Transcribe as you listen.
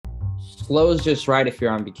Slow is just right if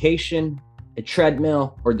you're on vacation, a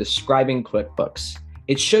treadmill, or describing QuickBooks.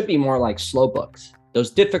 It should be more like slow books.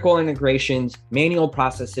 Those difficult integrations, manual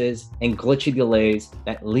processes, and glitchy delays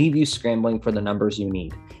that leave you scrambling for the numbers you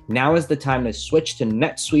need. Now is the time to switch to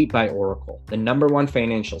NetSuite by Oracle, the #1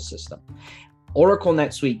 financial system. Oracle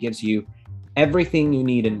NetSuite gives you everything you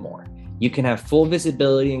need and more. You can have full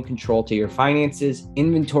visibility and control to your finances,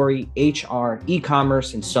 inventory, HR,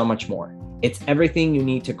 e-commerce, and so much more. It's everything you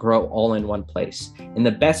need to grow all in one place. And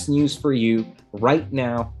the best news for you, right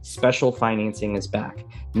now, special financing is back.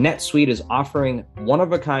 NetSuite is offering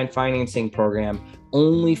one-of-a-kind financing program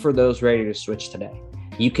only for those ready to switch today.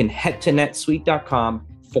 You can head to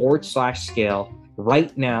netsuite.com/scale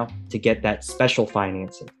right now to get that special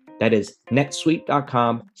financing. That is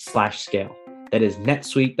netsuite.com/scale. That is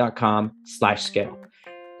netsuite.com/scale.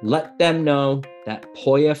 Let them know that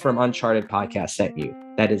Poya from Uncharted Podcast sent you.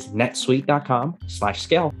 That is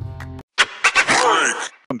netsuite.com/scale.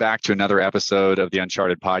 Welcome back to another episode of the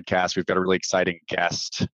Uncharted Podcast. We've got a really exciting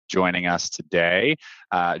guest joining us today.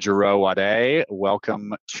 Jero Wade,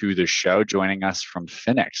 welcome to the show, joining us from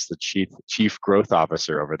Finex, the Chief Growth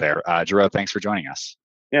Officer over there. Jero, thanks for joining us.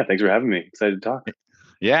 Yeah, thanks for having me. Excited to talk.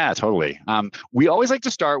 Yeah, totally. We always like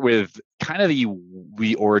to start with kind of the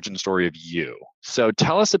origin story of you. So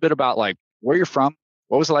tell us a bit about like where you're from,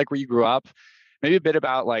 what was it like where you grew up, maybe a bit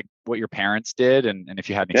about like what your parents did and if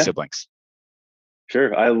you had any siblings.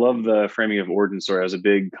 Sure. I love the framing of origin story. I was a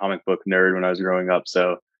big comic book nerd when I was growing up,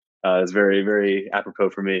 so it's very, very apropos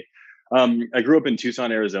for me. I grew up in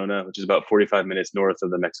Tucson, Arizona, which is about 45 minutes north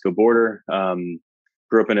of the Mexico border.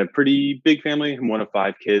 Grew up in a pretty big family. I'm one of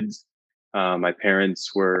 5 kids. My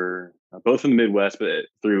parents were both from the Midwest, but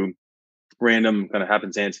through random kind of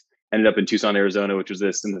happenstance, ended up in Tucson, Arizona, which was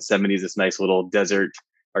in the 70s, this nice little desert,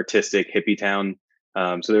 artistic hippie town.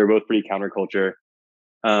 So they were both pretty counterculture.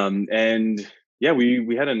 And yeah,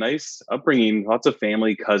 we had a nice upbringing, lots of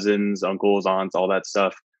family, cousins, uncles, aunts, all that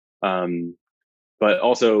stuff. But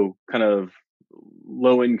also kind of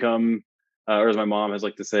low income, or as my mom has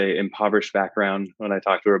liked to say, impoverished background when I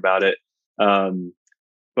talk to her about it.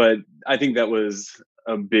 But I think that was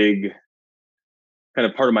a big kind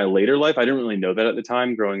of part of my later life. I didn't really know that at the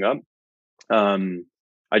time growing up.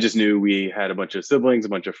 I just knew we had a bunch of siblings, a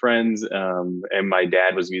bunch of friends, and my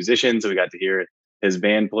dad was a musician, so we got to hear his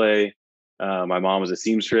band play. My mom was a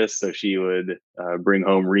seamstress, so she would bring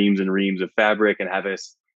home reams and reams of fabric and have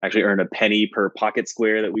us actually earn a penny per pocket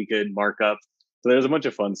square that we could mark up. So there was a bunch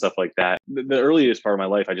of fun stuff like that. The earliest part of my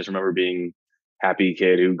life, I just remember being happy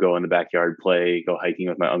kid who go in the backyard, go hiking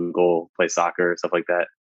with my uncle, play soccer, stuff like that.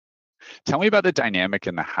 Tell me about the dynamic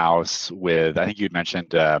in the house with, I think you'd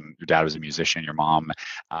mentioned your dad was a musician, your mom,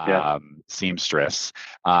 seamstress.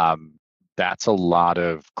 That's a lot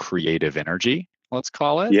of creative energy, let's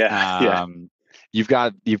call it. Yeah. You've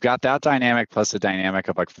got that dynamic plus the dynamic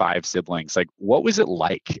of like 5 siblings. Like, what was it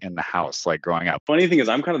like in the house, like growing up? Funny thing is,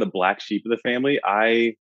 I'm kind of the black sheep of the family.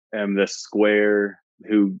 I am the square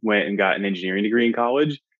who went and got an engineering degree in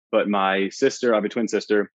college. But my sister, I have a twin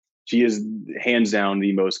sister, she is hands down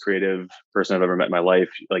the most creative person I've ever met in my life.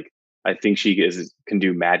 Like, I think she can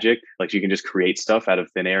do magic. Like, she can just create stuff out of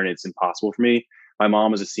thin air, and it's impossible for me. My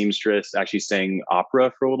mom was a seamstress, actually sang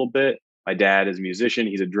opera for a little bit. My dad is a musician.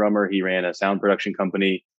 He's a drummer. He ran a sound production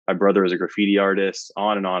company. My brother is a graffiti artist,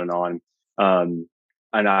 on and on and on.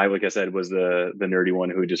 And I, like I said, was the nerdy one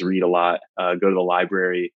who would just read a lot, go to the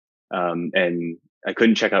library, and I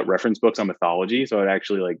couldn't check out reference books on mythology. So I'd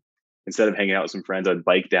actually, like, instead of hanging out with some friends, I'd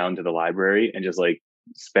bike down to the library and just like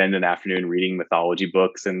spend an afternoon reading mythology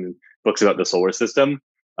books and books about the solar system.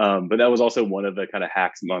 But that was also one of the kind of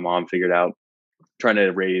hacks that my mom figured out, trying to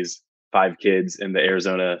raise 5 kids in the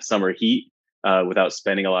Arizona summer heat without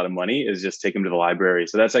spending a lot of money, is just take them to the library.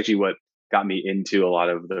 So that's actually what got me into a lot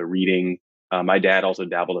of the reading. My dad also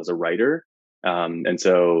dabbled as a writer. And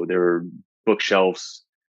so there were bookshelves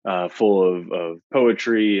full of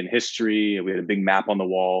poetry and history. We had a big map on the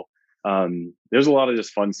wall. There's a lot of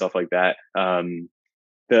just fun stuff like that.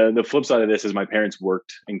 The flip side of this is my parents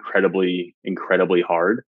worked incredibly, incredibly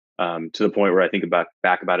hard, to the point where I think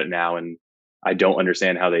back about it now, and I don't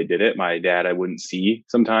understand how they did it. My dad, I wouldn't see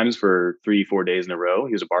sometimes for 3-4 days in a row.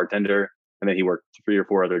 He was a bartender, and then he worked 3 or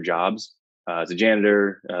 4 other jobs as a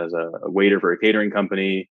janitor, as a waiter for a catering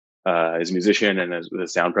company, as a musician, and as with a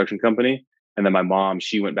sound production company. And then my mom,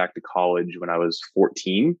 she went back to college when I was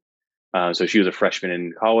 14. So she was a freshman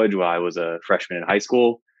in college while I was a freshman in high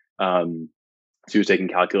school. She was taking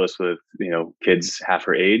calculus with, kids half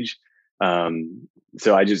her age.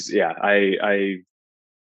 So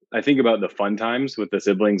I think about the fun times with the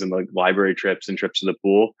siblings and the library trips and trips to the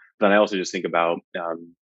pool. Then I also just think about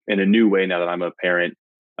in a new way now that I'm a parent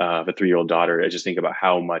of a 3-year-old daughter. I just think about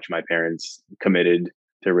how much my parents committed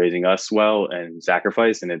to raising us well and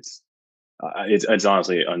sacrifice, and it's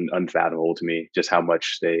honestly unfathomable to me just how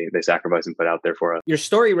much they sacrifice and put out there for us. Your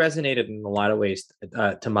story resonated in a lot of ways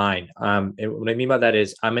to mine. And what I mean by that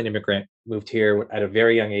is I'm an immigrant, moved here at a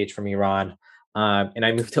very young age from Iran. And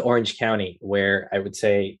I moved to Orange County, where I would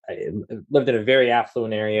say I lived in a very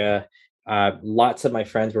affluent area. Lots of my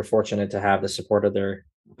friends were fortunate to have the support of their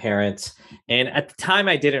parents. And at the time,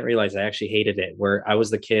 I didn't realize I actually hated it, where I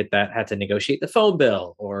was the kid that had to negotiate the phone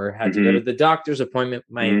bill or had to go to the doctor's appointment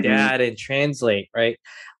with my dad and translate, right?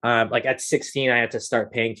 Like at 16, I had to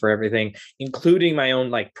start paying for everything, including my own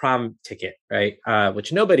like prom ticket, right?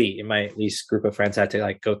 Which nobody in my at least group of friends had to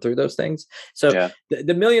like go through those things. So the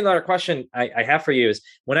 $1 million question I have for you is,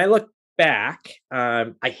 when I look back,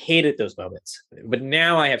 I hated those moments, but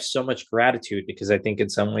now I have so much gratitude because I think in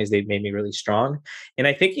some ways they've made me really strong. And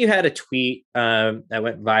I think you had a tweet that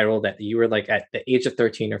went viral that you were like at the age of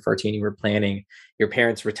 13 or 14, you were planning your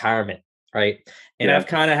parents' retirement, right? And I've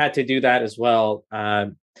kind of had to do that as well.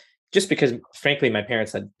 Just because, frankly, my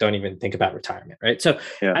parents don't even think about retirement, right? So,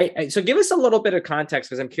 so give us a little bit of context,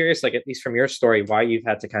 because I'm curious, like at least from your story, why you've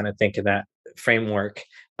had to kind of think in that framework.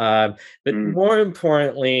 But more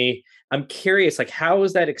importantly, I'm curious, like how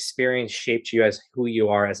has that experience shaped you as who you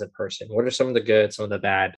are as a person? What are some of the good, some of the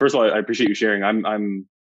bad? First of all, I appreciate you sharing. I'm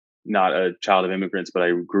not a child of immigrants, but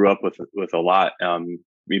I grew up with a lot.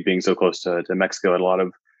 Me being so close to Mexico, I had a lot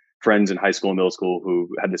of friends in high school and middle school who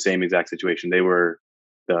had the same exact situation. They were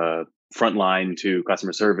the front line to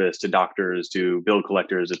customer service, to doctors, to bill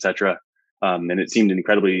collectors, etc. And it seemed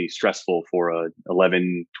incredibly stressful for a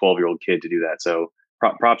 11, 12-year-old kid to do that. So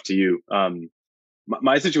props to you.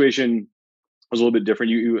 My situation was a little bit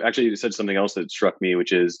different. You actually said something else that struck me,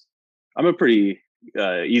 which is I'm a pretty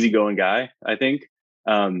easygoing guy, I think.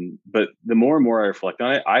 But the more and more I reflect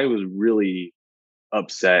on it, I was really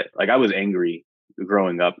upset. Like I was angry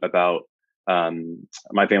growing up about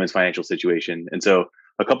my family's financial situation. And so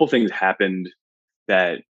a couple things happened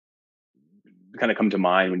that kind of come to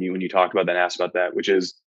mind when you talked about that and asked about that, which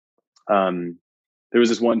is there was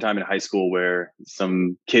this one time in high school where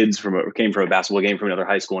some kids came from a basketball game from another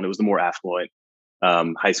high school, and it was the more affluent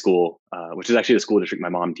high school, which is actually the school district my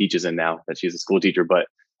mom teaches in now, that she's a school teacher. But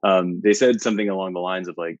they said something along the lines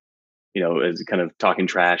of like, as kind of talking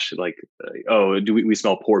trash, like, oh, we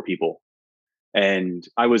smell poor people? And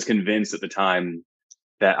I was convinced at the time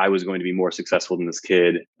that I was going to be more successful than this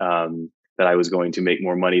kid, that I was going to make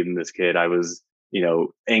more money than this kid. I was,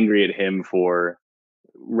 angry at him for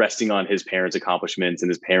resting on his parents' accomplishments and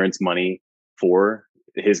his parents' money for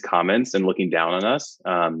his comments and looking down on us.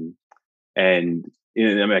 And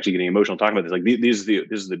I'm actually getting emotional talking about this. Like these are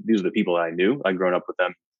the people that I knew. I'd grown up with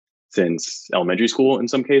them since elementary school in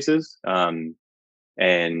some cases. But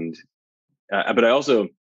I also,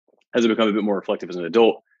 as I become a bit more reflective as an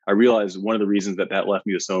adult, I realized one of the reasons that left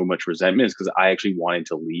me with so much resentment is because I actually wanted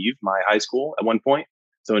to leave my high school at one point.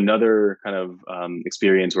 So another kind of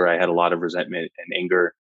experience where I had a lot of resentment and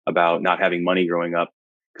anger about not having money growing up,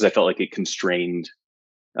 because I felt like it constrained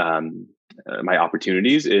my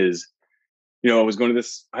opportunities, is, I was going to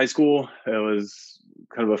this high school. It was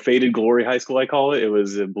kind of a faded glory high school, I call it. It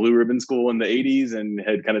was a blue ribbon school in the 80s and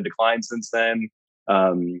had kind of declined since then.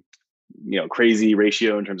 Crazy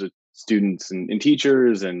ratio in terms of students and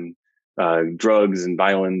teachers, and drugs and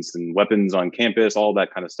violence and weapons on campus, all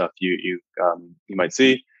that kind of stuff you might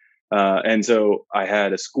see. And so I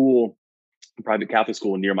had a private Catholic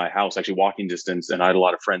school near my house, actually walking distance. And I had a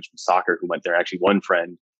lot of friends from soccer who went there. Actually, one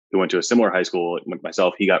friend who went to a similar high school like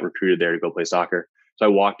myself, he got recruited there to go play soccer. So I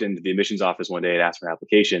walked into the admissions office one day and asked for an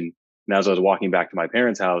application. And as I was walking back to my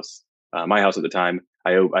parents' house, my house at the time,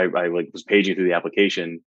 I was paging through the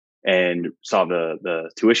application and saw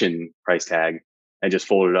the tuition price tag and just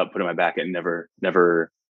folded it up, put it in my back, and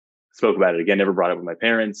never spoke about it again, never brought it up with my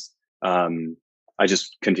parents. I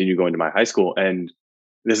just continued going to my high school. And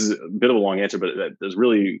this is a bit of a long answer, but there's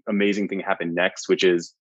really amazing thing happened next, which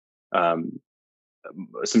is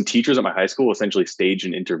some teachers at my high school essentially staged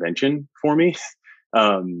an intervention for me.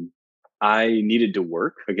 I needed to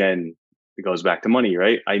work. Again, it goes back to money,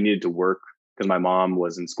 right? I needed to work because my mom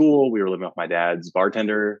was in school. We were living off my dad's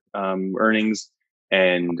bartender earnings.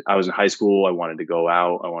 And I was in high school. I wanted to go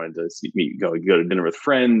out. I wanted to go to dinner with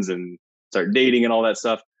friends and start dating and all that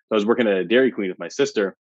stuff. So I was working at a Dairy Queen with my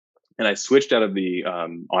sister. And I switched out of the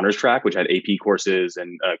honors track, which had AP courses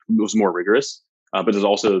and it was more rigorous, but there's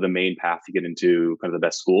also the main path to get into kind of the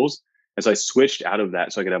best schools. And so I switched out of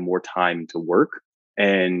that so I could have more time to work.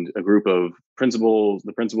 And a group of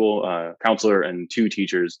the principal, counselor, and 2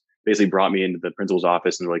 teachers basically brought me into the principal's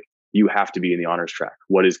office and were like, you have to be in the honors track.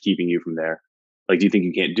 What is keeping you from there? Like, do you think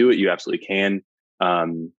you can't do it? You absolutely can.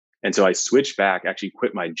 And so I switched back, actually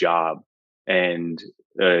quit my job, and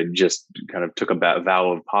just kind of took a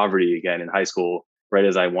vow of poverty again in high school, right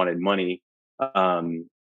as I wanted money.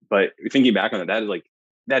 But thinking back on it, that is like,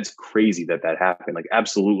 that's crazy that happened. Like,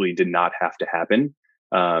 absolutely did not have to happen.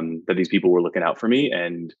 That these people were looking out for me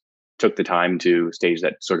and took the time to stage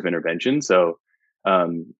that sort of intervention. So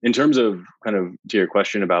in terms of kind of to your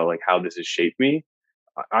question about like how this has shaped me,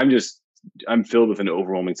 I'm filled with an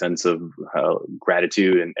overwhelming sense of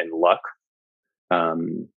gratitude and luck.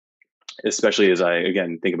 Especially as I,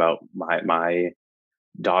 again, think about my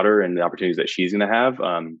daughter and the opportunities that she's going to have.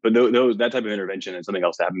 But that type of intervention and something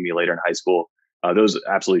else that happened to me later in high school, those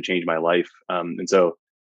absolutely changed my life. And so,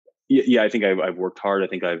 yeah, I think I've worked hard. I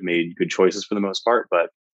think I've made good choices for the most part, but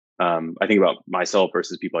I think about myself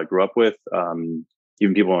versus people I grew up with,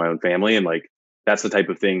 even people in my own family. And like, that's the type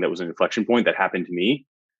of thing that was an inflection point that happened to me,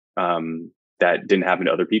 that didn't happen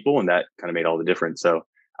to other people. And that kind of made all the difference. So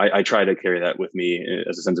I try to carry that with me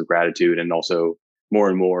as a sense of gratitude, and also more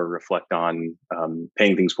and more reflect on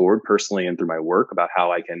paying things forward personally and through my work about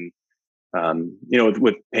how I can,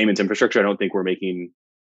 with payments infrastructure, I don't think we're making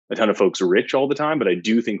a ton of folks rich all the time, but I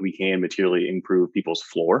do think we can materially improve people's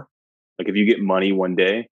floor. Like, if you get money one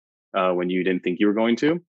day when you didn't think you were going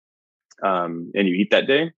to, and you eat that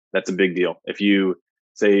day, that's a big deal. If you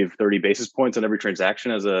save 30 basis points on every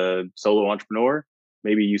transaction as a solo entrepreneur,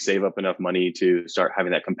 maybe you save up enough money to start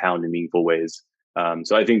having that compound in meaningful ways.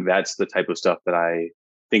 So I think that's the type of stuff that I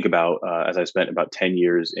think about as I spent about 10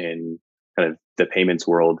 years in kind of the payments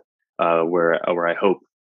world, where I hope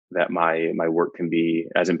that my work can be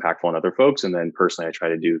as impactful on other folks. And then personally, I try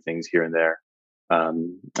to do things here and there,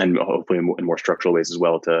 and hopefully in more structural ways as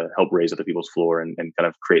well, to help raise other people's floor and kind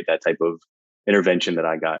of create that type of intervention that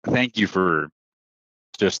I got. Thank you for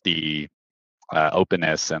just the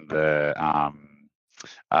openness and the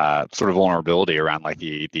sort of vulnerability around like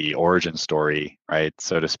the origin story, right,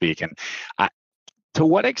 so to speak. And to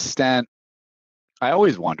what extent, I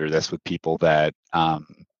always wonder this with people that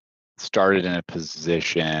started in a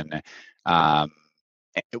position,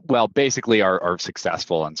 well, basically are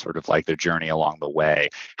successful and sort of like their journey along the way.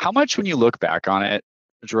 How much, when you look back on it,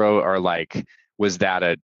 Jero, are like, was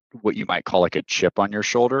that what you might call like a chip on your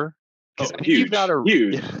shoulder? Oh, huge.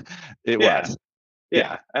 It yeah. was.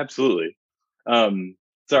 Yeah, absolutely.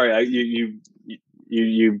 Sorry,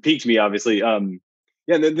 you piqued me, obviously.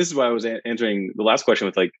 Yeah, this is why I was answering the last question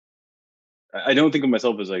with like, I don't think of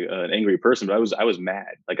myself as like an angry person, but I was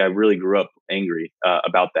mad. Like, I really grew up angry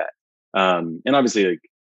about that. And obviously, like,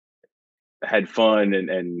 had fun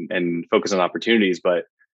and focus on opportunities, but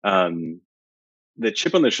the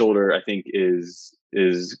chip on the shoulder, I think, is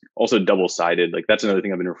also double-sided. Like, that's another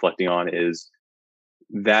thing I've been reflecting on, is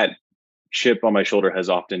that chip on my shoulder has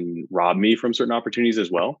often robbed me from certain opportunities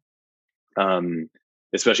as well.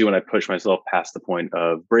 Especially when I push myself past the point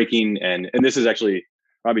of breaking. And this is actually,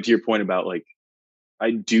 Robbie, to your point about like,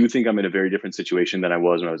 I do think I'm in a very different situation than I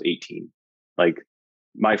was when I was 18. Like,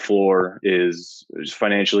 my floor is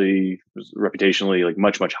financially, reputationally, like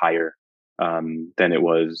much, much higher than it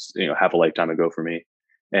was, half a lifetime ago for me.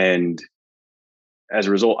 And as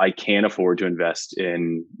a result, I can afford to invest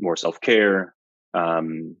in more self-care,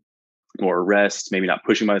 more rest, maybe not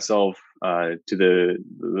pushing myself to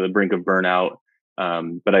the brink of burnout.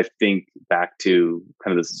 But I think back to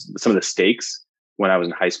kind of some of the stakes when I was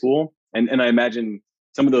in high school, and I imagine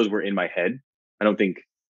some of those were in my head. I don't think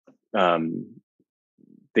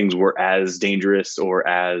things were as dangerous or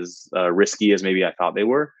as risky as maybe I thought they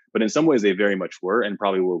were, but in some ways they very much were, and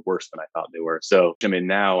probably were worse than I thought they were. So I mean,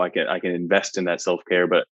 now I can invest in that self-care,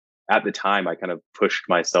 but at the time I kind of pushed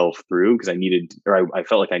myself through because I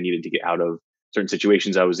felt like I needed to get out of certain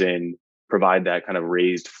situations I was in, provide that kind of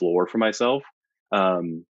raised floor for myself.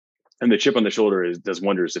 And the chip on the shoulder does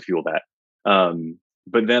wonders to fuel that.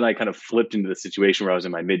 But then I kind of flipped into the situation where I was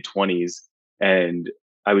in my mid-20s and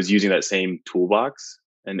I was using that same toolbox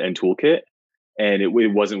and toolkit, and it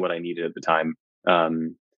wasn't what I needed at the time.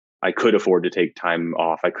 I could afford to take time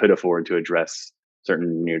off. I could afford to address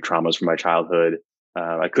certain traumas from my childhood.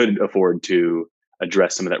 I could afford to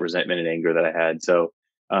address some of that resentment and anger that I had. So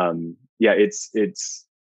yeah, it's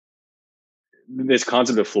this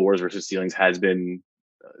concept of floors versus ceilings has been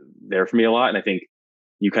there for me a lot. And I think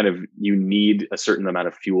you need a certain amount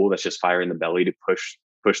of fuel that's just fire in the belly to push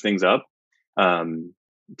things up,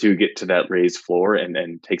 to get to that raised floor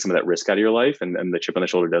and take some of that risk out of your life. And the chip on the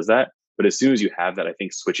shoulder does that. But as soon as you have that, I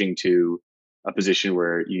think switching to a position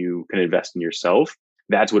where you can invest in yourself,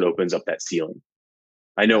 that's what opens up that ceiling.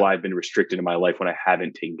 I know I've been restricted in my life when I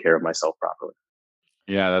haven't taken care of myself properly.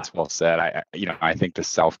 Yeah, that's well said. I think the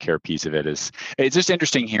self-care piece of it it's just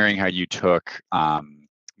interesting hearing how you took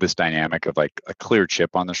this dynamic of like a clear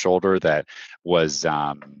chip on the shoulder that was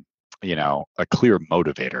a clear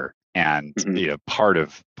motivator and Mm-hmm. part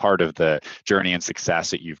of the journey and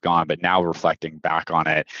success that you've gone, but now reflecting back on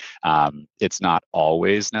it, it's not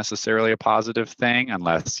always necessarily a positive thing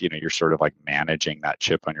unless you're sort of like managing that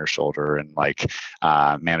chip on your shoulder and like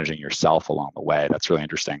managing yourself along the way. That's really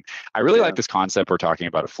interesting. I really like this concept we're talking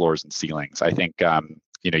about of floors and ceilings. I think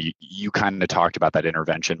you kind of talked about that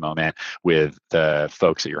intervention moment with the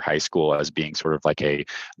folks at your high school as being sort of like a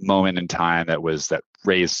moment in time that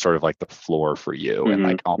raised sort of like the floor for you and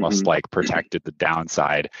like almost like protected the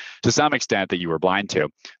downside to some extent that you were blind to.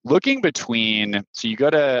 Looking between, so you go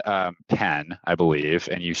to Penn, I believe,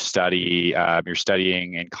 and you're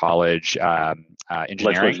studying in college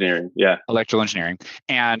engineering. Electrical engineering.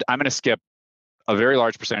 And I'm going to skip a very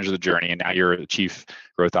large percentage of the journey, and now you're the chief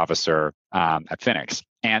growth officer at Phoenix.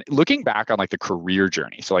 And looking back on like the career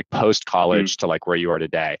journey, so like post college to like where you are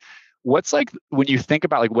today, what's like when you think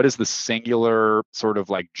about like what is the singular sort of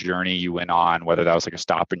like journey you went on, whether that was like a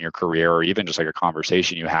stop in your career or even just like a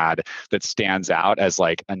conversation you had that stands out as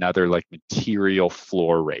like another like material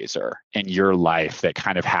floor raiser in your life that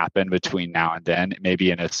kind of happened between now and then,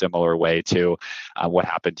 maybe in a similar way to what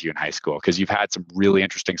happened to you in high school? Because you've had some really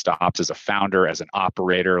interesting stops as a founder, as an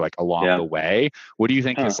operator, like along the way. What do you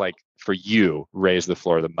think is like for you raised the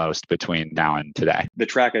floor the most between now and today? The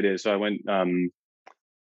track I did. So I went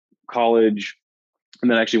college and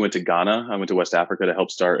then actually went to Ghana. I went to West Africa to help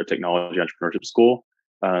start a technology entrepreneurship school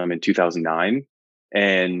in 2009.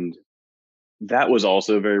 And that was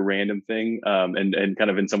also a very random thing, and kind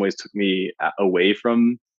of in some ways took me away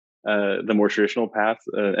from the more traditional path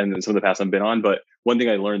and some of the paths I've been on. But one thing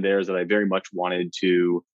I learned there is that I very much wanted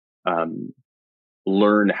to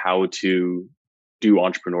learn how to do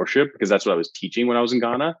entrepreneurship, because that's what I was teaching when I was in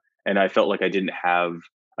Ghana. And I felt like I didn't have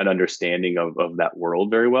an understanding of that world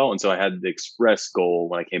very well. And so I had the express goal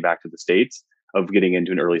when I came back to the States of getting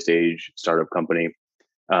into an early stage startup company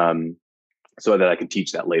so that I could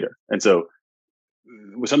teach that later. And so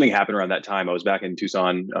something happened around that time. I was back in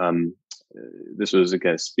Tucson. This was, I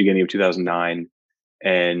guess, beginning of 2009.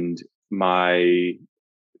 And my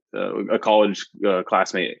a college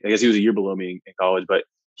classmate, I guess he was a year below me in college, but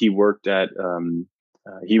he worked at,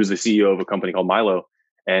 he was the CEO of a company called Milo.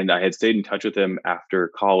 And I had stayed in touch with him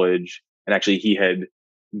after college. And actually he had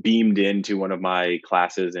beamed into one of my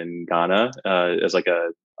classes in Ghana as like a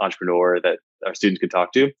entrepreneur that our students could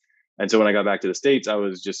talk to. And so when I got back to the States, I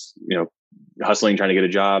was just, hustling, trying to get a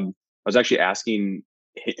job. I was actually asking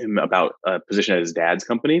him about a position at his dad's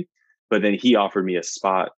company, but then he offered me a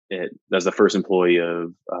spot as the first employee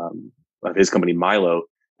of his company, Milo.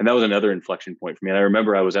 And that was another inflection point for me. And I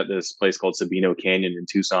remember I was at this place called Sabino Canyon in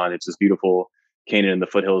Tucson. It's this beautiful canyon in the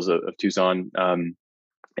foothills of Tucson. And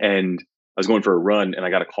I was going for a run and I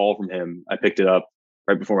got a call from him. I picked it up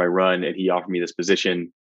right before my run and he offered me this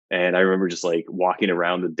position. And I remember just like walking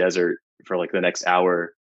around the desert for like the next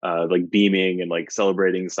hour, like beaming and like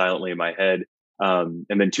celebrating silently in my head. And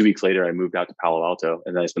then 2 weeks later, I moved out to Palo Alto,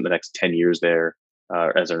 and then I spent the next 10 years there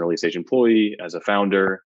as an early stage employee, as a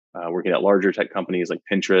founder, working at larger tech companies like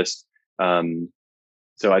Pinterest.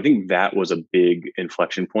 So I think that was a big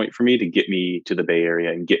inflection point for me to get me to the Bay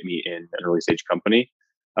Area and get me in an early stage company.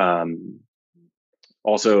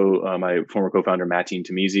 Also, my former co-founder, Mateen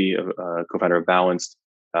Tamizi, co-founder of Balanced,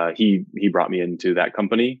 he brought me into that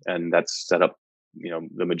company, and that's set up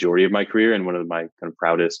the majority of my career, and one of my kind of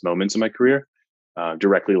proudest moments in my career.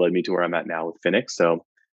 Directly led me to where I'm at now with Phoenix. So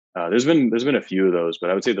there's been a few of those,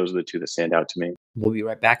 but I would say those are the two that stand out to me. We'll be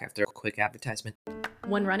right back after a quick advertisement.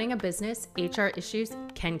 When running a business, HR issues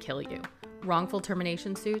can kill you. Wrongful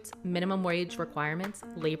termination suits, minimum wage requirements,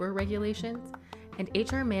 labor regulations, and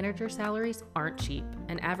HR manager salaries aren't cheap,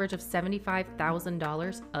 an average of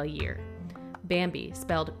 $75,000 a year. Bambee,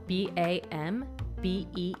 spelled BAMBEE,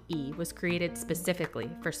 was created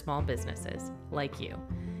specifically for small businesses like you.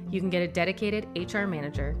 You can get a dedicated HR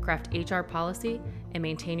manager, craft HR policy, and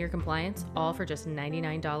maintain your compliance, all for just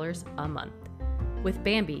 $99 a month. With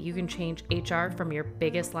Bambee, you can change HR from your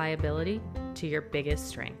biggest liability to your biggest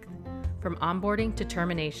strength. From onboarding to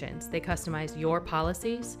terminations, they customize your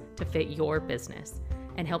policies to fit your business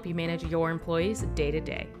and help you manage your employees day to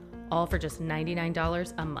day, all for just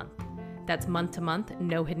 $99 a month. That's month to month,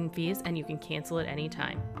 no hidden fees, and you can cancel at any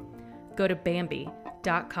time. Go to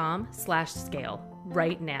Bambee.com/scale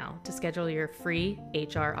right now to schedule your free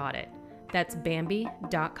HR audit. That's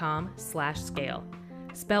Bambee.com/scale.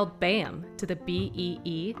 Spelled BAM to the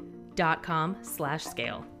BEE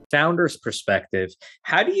inc.com/scale. Founder's perspective,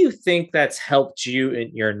 how do you think that's helped you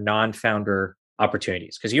in your non-founder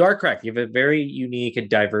opportunities? Because you are correct. You have a very unique and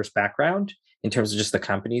diverse background in terms of just the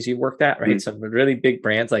companies you worked at, right? Some really big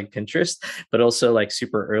brands like Pinterest, but also like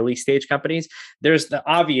super early stage companies. There's the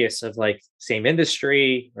obvious of like same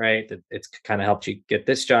industry, right? That it's kind of helped you get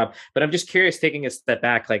this job. But I'm just curious, taking a step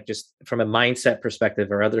back, like just from a mindset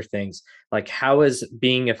perspective or other things, like how has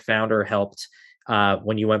being a founder helped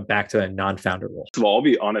when you went back to a non-founder role? Well, I'll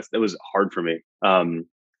be honest, it was hard for me.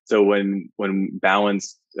 So when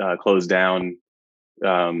Balance closed down,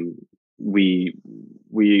 we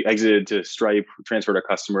exited to Stripe, transferred our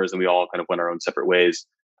customers, and we all kind of went our own separate ways.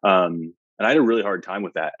 And I had a really hard time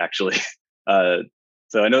with that, actually. So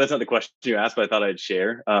I know that's not the question you asked, but I thought I'd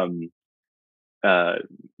share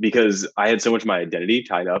because I had so much of my identity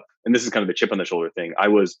tied up, and this is kind of a chip on the shoulder thing. I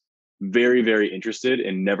was very, very interested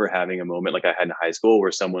in never having a moment like I had in high school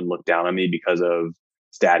where someone looked down on me because of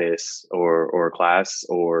status or class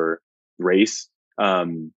or race.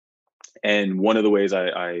 And one of the ways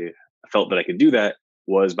I felt that I could do that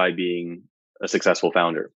was by being a successful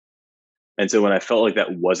founder. And so when I felt like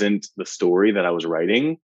that wasn't the story that I was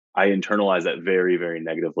writing, I internalized that very, very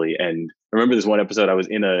negatively. And I remember this one episode, I was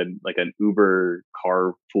in an Uber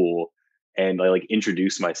carpool, and I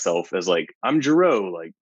introduced myself as I'm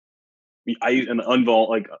Jero,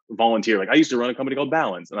 volunteer. I used to run a company called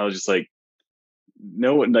Balance, and I was just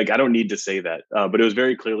no, I don't need to say that. But it was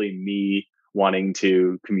very clearly me wanting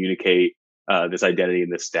to communicate this identity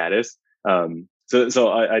and this status. So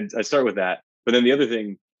I start with that. But then the other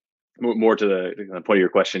thing, more to the point of your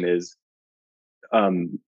question, is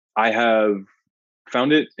I have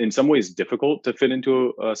found it in some ways difficult to fit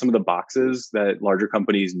into some of the boxes that larger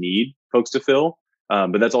companies need folks to fill.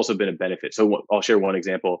 But that's also been a benefit. So I'll share one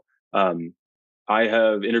example. I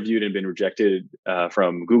have interviewed and been rejected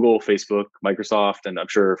from Google, Facebook, Microsoft, and I'm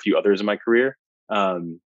sure a few others in my career.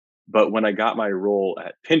 But when I got my role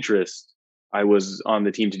at Pinterest, I was on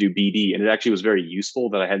the team to do BD, and it actually was very useful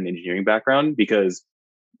that I had an engineering background, because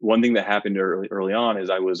one thing that happened early on is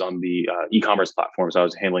I was on the e-commerce platforms. I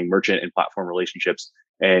was handling merchant and platform relationships,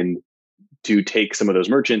 and to take some of those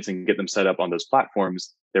merchants and get them set up on those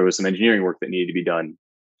platforms, there was some engineering work that needed to be done.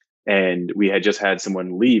 And we had just had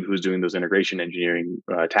someone leave who was doing those integration engineering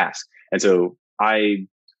tasks. And so I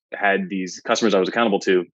had these customers I was accountable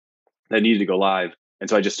to that needed to go live. And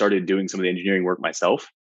so I just started doing some of the engineering work myself.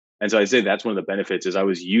 And so I'd say that's one of the benefits is I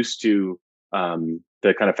was used to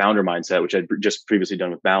the kind of founder mindset, which I'd just previously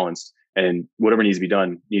done with Balance, and whatever needs to be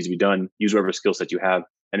done, use whatever skill set you have.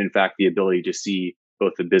 And in fact, the ability to see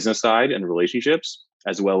both the business side and the relationships,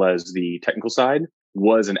 as well as the technical side,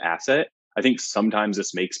 was an asset. I think sometimes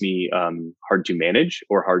this makes me hard to manage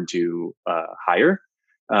or hard to hire.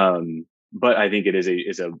 But I think it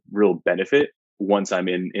is a real benefit once I'm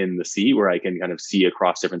in the seat where I can kind of see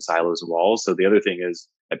across different silos of walls. So the other thing is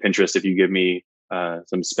at Pinterest, if you give me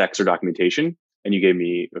some specs or documentation and you gave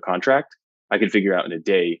me a contract, I could figure out in a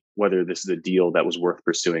day whether this is a deal that was worth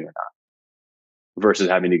pursuing or not, versus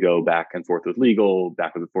having to go back and forth with legal,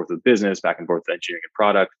 back and forth with business, back and forth with engineering and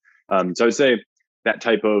product. So I would say that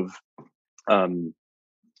type of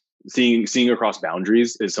seeing across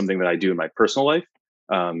boundaries is something that I do in my personal life.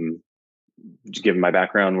 Given my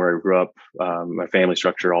background, where I grew up, my family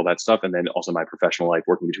structure, all that stuff, and then also my professional life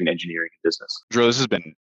working between engineering and business. Drew, this has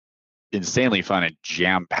been insanely fun and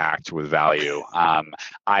jam-packed with value. I'm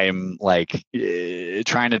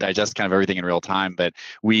trying to digest kind of everything in real time, but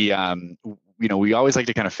we always like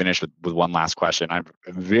to kind of finish with one last question. I'm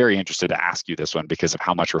very interested to ask you this one because of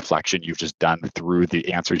how much reflection you've just done through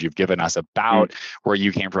the answers you've given us about where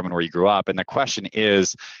you came from and where you grew up. And the question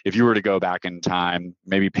is, if you were to go back in time,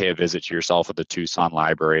 maybe pay a visit to yourself at the Tucson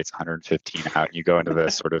Library, it's 115 out, and you go into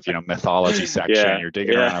this sort of, mythology section, you're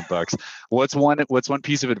digging around in books. What's one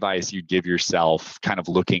piece of advice you'd give yourself kind of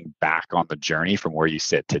looking back on the journey from where you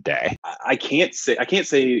sit today? I can't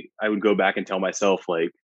say I would go back and tell myself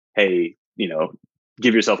hey,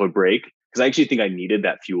 give yourself a break, because I actually think I needed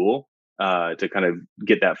that fuel to kind of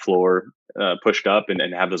get that floor pushed up and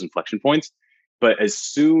have those inflection points. But as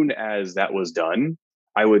soon as that was done,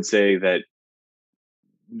 I would say that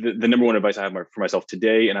the number one advice I have for myself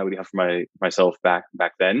today, and I would have for myself back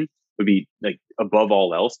then, would be above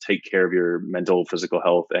all else, take care of your mental, physical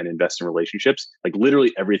health and invest in relationships.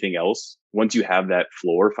 Literally everything else, once you have that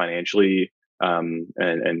floor financially and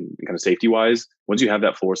kind of safety wise, once you have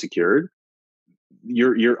that floor secured,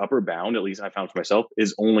 your upper bound, at least I found for myself,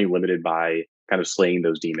 is only limited by kind of slaying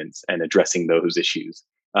those demons and addressing those issues.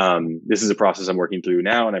 This is a process I'm working through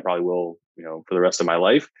now, and I probably will, for the rest of my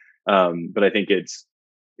life. But I think it's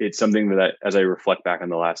it's something that as I reflect back on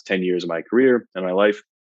the last 10 years of my career and my life,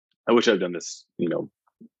 I wish I'd done this,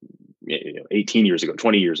 18 years ago,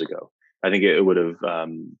 20 years ago. I think it would have,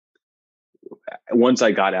 once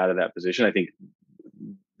I got out of that position, I think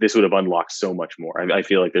this would have unlocked so much more. I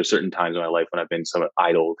feel like there's certain times in my life when I've been somewhat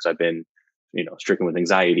idle because I've been, stricken with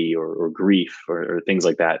anxiety or grief or things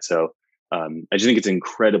like that. So I just think it's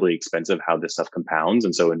incredibly expensive how this stuff compounds.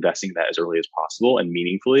 And so investing that as early as possible and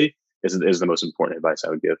meaningfully is the most important advice I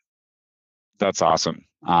would give. That's awesome.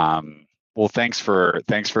 Well, thanks for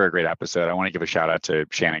a great episode. I want to give a shout out to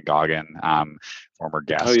Shannon Goggin, former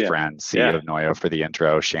guest, friend, CEO of Noyo, for the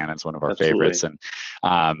intro. Shannon's one of our favorites. And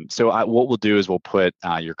what we'll do is we'll put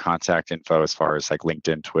your contact info as far as like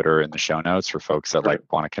LinkedIn, Twitter in the show notes for folks that like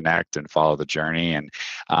want to connect and follow the journey. And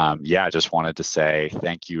just wanted to say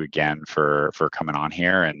thank you again for coming on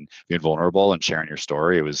here and being vulnerable and sharing your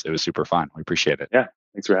story. It was super fun. We appreciate it. Yeah.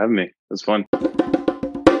 Thanks for having me. It was fun.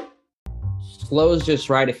 Slow is just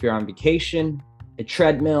right if you're on vacation, a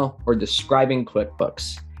treadmill, or describing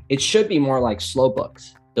QuickBooks. It should be more like slow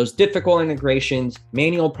books. Those difficult integrations,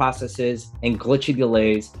 manual processes, and glitchy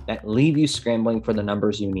delays that leave you scrambling for the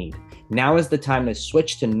numbers you need. Now is the time to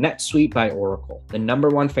switch to NetSuite by Oracle, the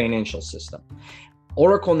 #1 financial system.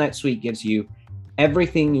 Oracle NetSuite gives you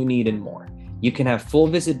everything you need and more. You can have full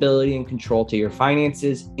visibility and control to your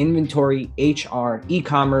finances, inventory, HR,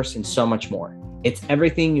 e-commerce, and so much more. It's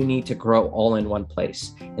everything you need to grow all in one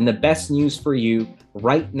place. And the best news for you,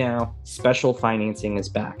 right now, special financing is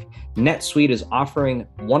back. NetSuite is offering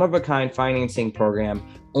one-of-a-kind financing program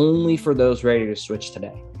only for those ready to switch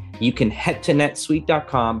today. You can head to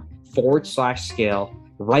netsuite.com/scale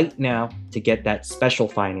right now to get that special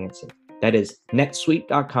financing. That is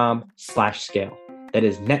netsuite.com/scale. That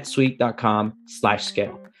is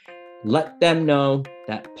netsuite.com/scale. Let them know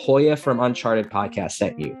that Poya from Uncharted Podcast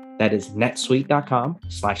sent you. That is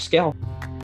netsuite.com/scale.